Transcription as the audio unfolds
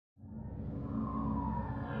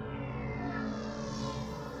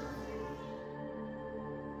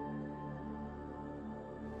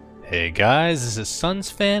Hey guys, this is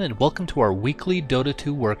SunsFan and welcome to our weekly Dota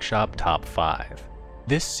 2 Workshop Top 5.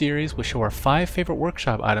 This series will show our 5 favorite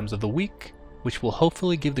workshop items of the week, which will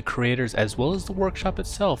hopefully give the creators as well as the workshop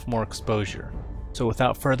itself more exposure. So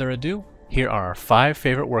without further ado, here are our 5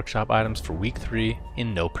 favorite workshop items for week 3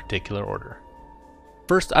 in no particular order.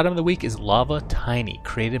 First item of the week is Lava Tiny,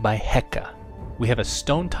 created by Heka. We have a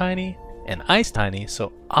Stone Tiny and Ice Tiny,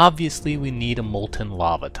 so obviously we need a Molten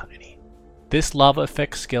Lava Tiny. This lava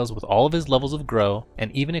effect scales with all of his levels of grow,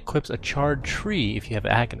 and even equips a charred tree if you have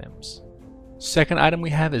Aghanims. Second item we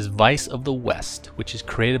have is Vice of the West, which is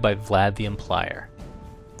created by Vlad the Implier.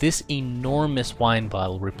 This enormous wine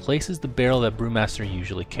bottle replaces the barrel that Brewmaster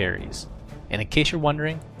usually carries. And in case you're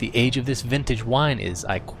wondering, the age of this vintage wine is,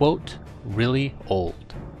 I quote, really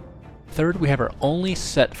old. Third, we have our only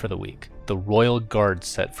set for the week, the Royal Guard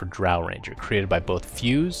set for Drow Ranger, created by both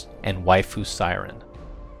Fuse and Waifu Siren.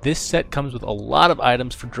 This set comes with a lot of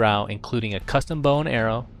items for Drow, including a custom bow and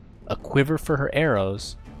arrow, a quiver for her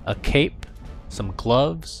arrows, a cape, some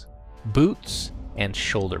gloves, boots, and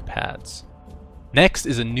shoulder pads. Next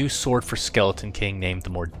is a new sword for Skeleton King named the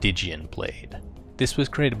Mordigian Blade. This was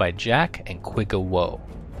created by Jack and Quigga Woe,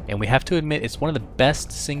 and we have to admit it's one of the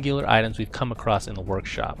best singular items we've come across in the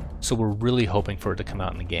workshop, so we're really hoping for it to come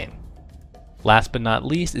out in the game. Last but not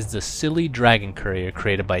least is the Silly Dragon Courier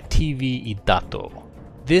created by TV Idato.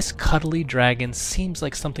 This cuddly dragon seems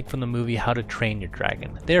like something from the movie How to Train Your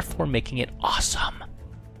Dragon, therefore making it awesome.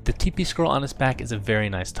 The TP scroll on its back is a very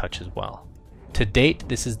nice touch as well. To date,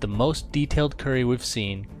 this is the most detailed courier we've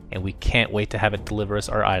seen, and we can't wait to have it deliver us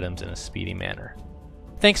our items in a speedy manner.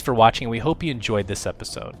 Thanks for watching, and we hope you enjoyed this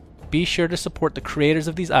episode. Be sure to support the creators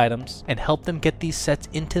of these items and help them get these sets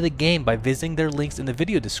into the game by visiting their links in the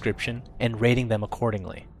video description and rating them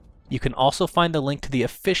accordingly. You can also find the link to the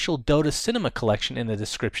official Dota Cinema collection in the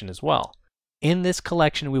description as well. In this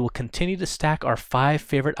collection, we will continue to stack our 5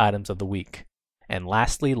 favorite items of the week. And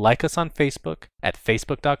lastly, like us on Facebook at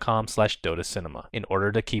facebook.com/DotaCinema in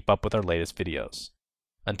order to keep up with our latest videos.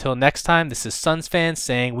 Until next time, this is SunsFan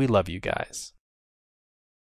saying we love you guys.